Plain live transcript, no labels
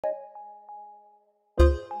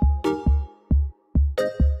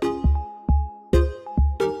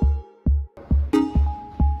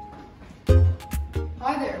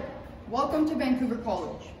Welcome to Vancouver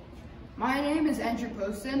College. My name is Andrew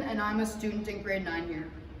Poston and I'm a student in grade 9 here.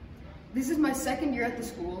 This is my second year at the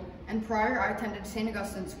school, and prior I attended St.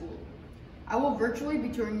 Augustine School. I will virtually be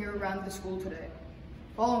touring you around the school today.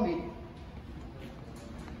 Follow me.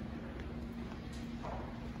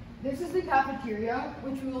 This is the cafeteria,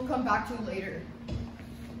 which we will come back to later.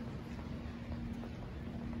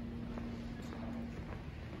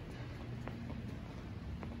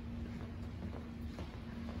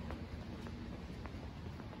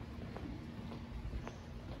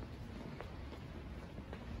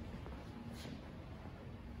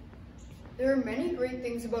 There are many great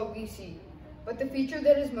things about VC, but the feature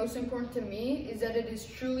that is most important to me is that it is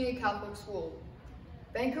truly a Catholic school.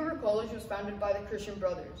 Vancouver College was founded by the Christian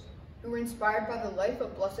Brothers, who were inspired by the life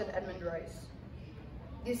of Blessed Edmund Rice.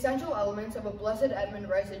 The essential elements of a Blessed Edmund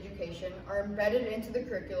Rice education are embedded into the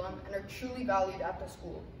curriculum and are truly valued at the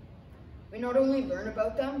school. We not only learn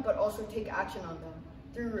about them, but also take action on them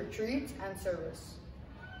through retreats and service.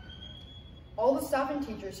 All the staff and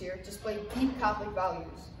teachers here display deep Catholic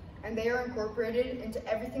values, and they are incorporated into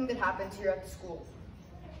everything that happens here at the school.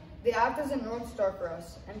 They act as a North Star for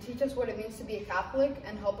us and teach us what it means to be a Catholic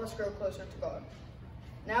and help us grow closer to God.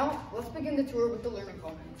 Now, let's begin the tour with the Learning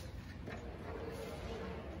Commons.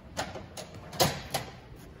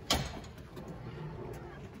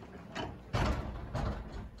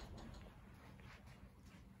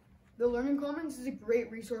 The Learning Commons is a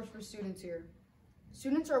great resource for students here.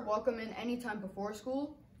 Students are welcome in any time before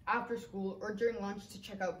school, after school, or during lunch to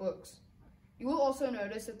check out books. You will also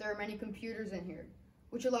notice that there are many computers in here,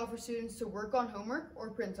 which allow for students to work on homework or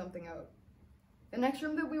print something out. The next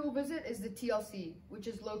room that we will visit is the TLC, which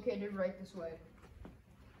is located right this way.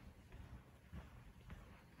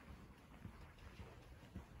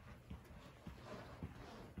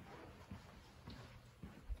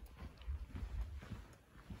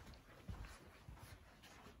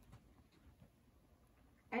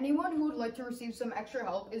 Anyone who would like to receive some extra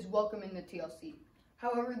help is welcome in the TLC.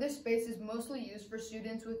 However, this space is mostly used for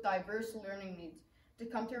students with diverse learning needs to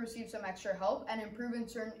come to receive some extra help and improve in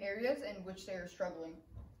certain areas in which they are struggling.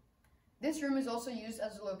 This room is also used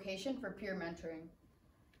as a location for peer mentoring.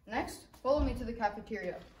 Next, follow me to the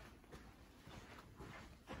cafeteria.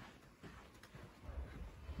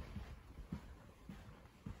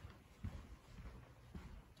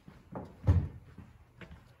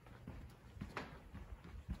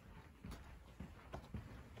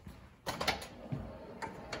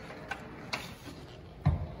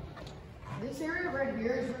 This area right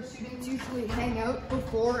here is where students usually hang out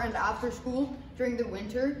before and after school during the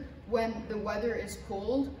winter when the weather is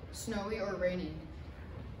cold, snowy, or rainy.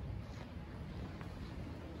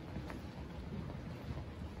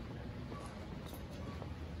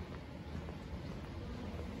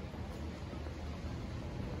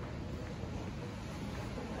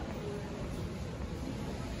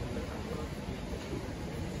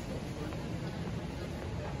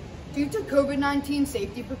 Due to COVID-19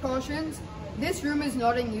 safety precautions, this room is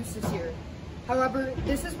not in use this year. However,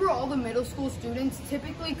 this is where all the middle school students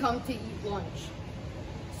typically come to eat lunch.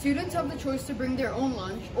 Students have the choice to bring their own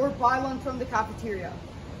lunch or buy lunch from the cafeteria.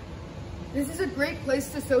 This is a great place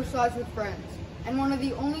to socialize with friends, and one of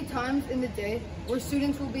the only times in the day where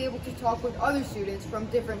students will be able to talk with other students from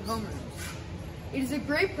different homerooms. It is a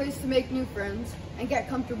great place to make new friends and get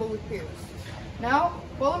comfortable with peers. Now,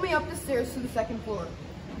 follow me up the stairs to the second floor.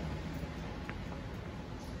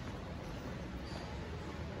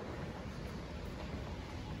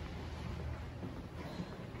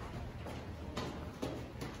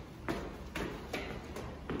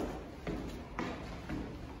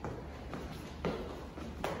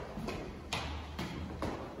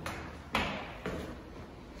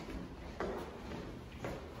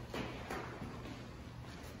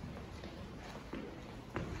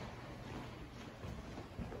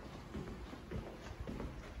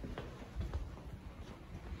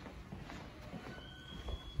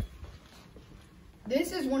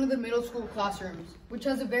 This is one of the middle school classrooms, which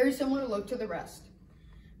has a very similar look to the rest.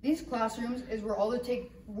 These classrooms is where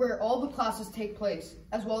all the classes take place,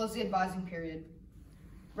 as well as the advising period.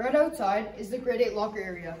 Right outside is the grade 8 locker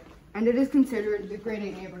area, and it is considered the grade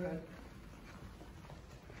 8 neighborhood.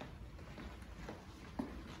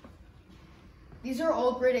 These are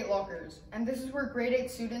all grade 8 lockers, and this is where grade 8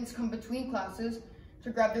 students come between classes to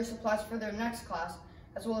grab their supplies for their next class,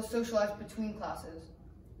 as well as socialize between classes.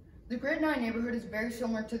 The grade 9 neighborhood is very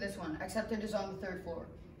similar to this one, except it is on the 3rd floor.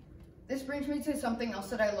 This brings me to something else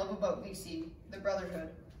that I love about VC, the brotherhood.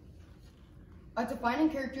 A defining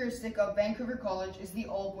characteristic of Vancouver College is the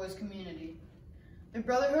all-boys community. The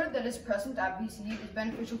brotherhood that is present at VC is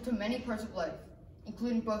beneficial to many parts of life.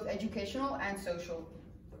 including both educational and social.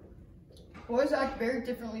 Boys act very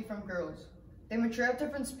differently from girls. They mature at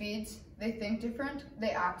different speeds, they think different,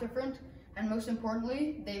 they act different, and most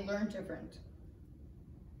importantly, they learn different.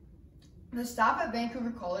 The staff at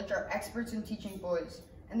Vancouver College are experts in teaching boys,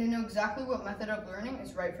 and they know exactly what method of learning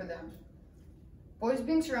is right for them. Boys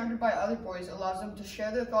being surrounded by other boys allows them to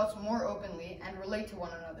share their thoughts more openly and relate to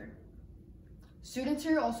one another. Students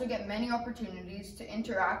here also get many opportunities to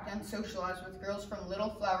interact and socialize with girls from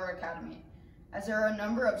Little Flower Academy, as there are a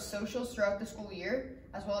number of socials throughout the school year,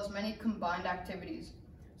 as well as many combined activities,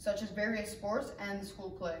 such as various sports and the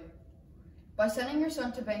school play. By sending your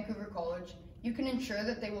son to Vancouver College, you can ensure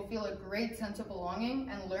that they will feel a great sense of belonging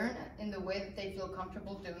and learn in the way that they feel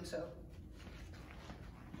comfortable doing so.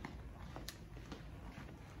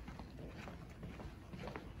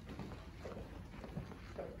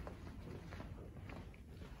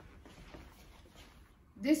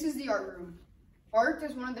 This is the art room. Art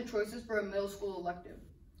is one of the choices for a middle school elective.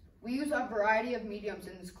 We use a variety of mediums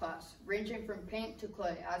in this class, ranging from paint to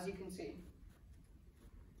clay, as you can see.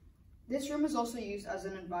 This room is also used as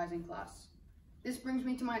an advising class. This brings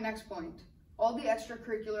me to my next point, all the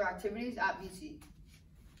extracurricular activities at BC.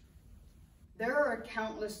 There are a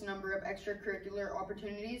countless number of extracurricular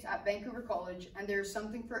opportunities at Vancouver College, and there is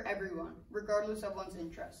something for everyone, regardless of one's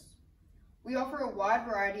interests. We offer a wide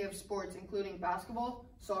variety of sports, including basketball,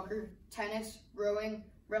 soccer, tennis, rowing,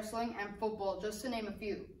 wrestling, and football, just to name a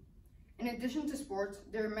few. In addition to sports,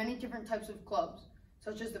 there are many different types of clubs,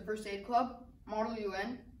 such as the First Aid Club, Model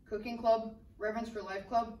UN, Cooking Club, Reverence for Life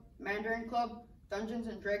Club, Mandarin Club, Dungeons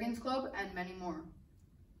and Dragons Club, and many more.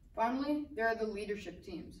 Finally, there are the leadership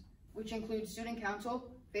teams, which include Student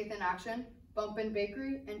Council, Faith in Action, Bump and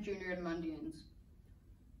Bakery, and Junior Edmundians.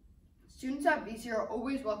 Students at BC are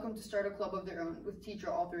always welcome to start a club of their own with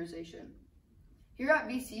teacher authorization. Here at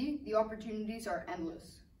BC, the opportunities are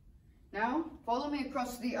endless. Now, follow me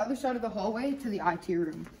across to the other side of the hallway to the IT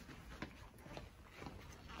room.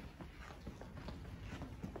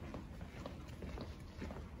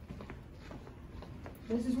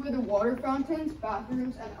 This is where the water fountains,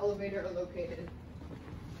 bathrooms, and elevator are located.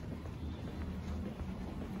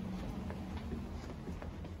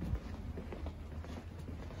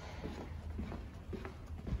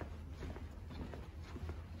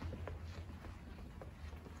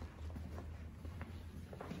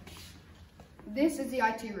 This is the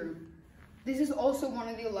IT room. This is also one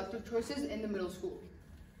of the elective choices in the middle school.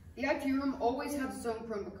 The IT room always has its own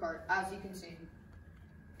Chromebook card, as you can see.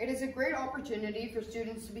 It is a great opportunity for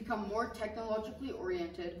students to become more technologically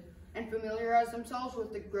oriented and familiarize themselves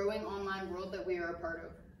with the growing online world that we are a part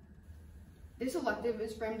of. This elective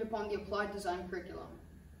is framed upon the applied design curriculum.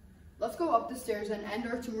 Let's go up the stairs and end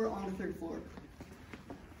our tour on the third floor.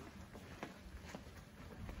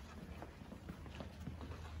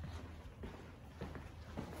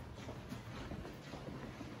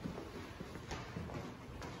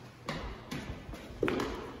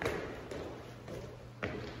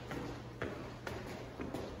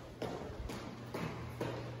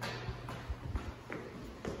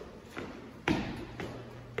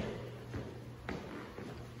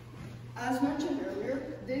 As mentioned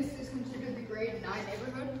earlier, this is considered the grade 9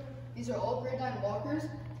 neighborhood. These are all grade 9 lockers,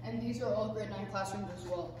 and these are all grade 9 classrooms as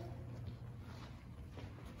well.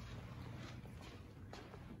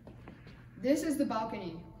 This is the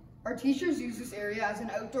balcony. Our teachers use this area as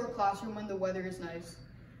an outdoor classroom when the weather is nice.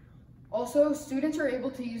 Also, students are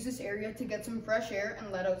able to use this area to get some fresh air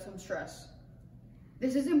and let out some stress.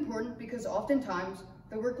 This is important because oftentimes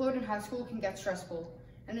the workload in high school can get stressful,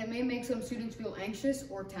 and it may make some students feel anxious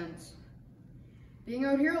or tense. Being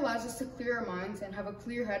out here allows us to clear our minds and have a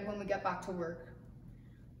clear head when we get back to work.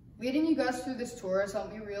 Leading you guys through this tour has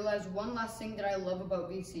helped me realize one last thing that I love about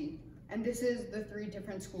BC, and this is the 3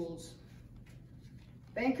 different schools.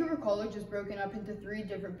 Vancouver College is broken up into 3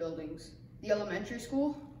 different buildings: the elementary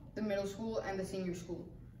school, the middle school, and the senior school.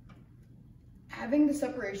 Having the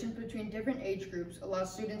separations between different age groups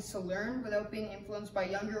allows students to learn without being influenced by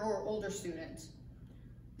younger or older students.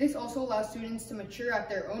 This also allows students to mature at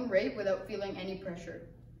their own rate without feeling any pressure.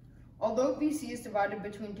 Although BC is divided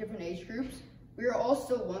between different age groups, we are all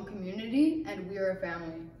still one community and we are a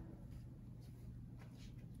family.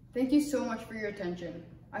 Thank you so much for your attention.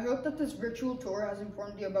 I hope that this virtual tour has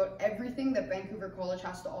informed you about everything that Vancouver College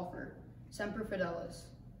has to offer. Semper Fidelis.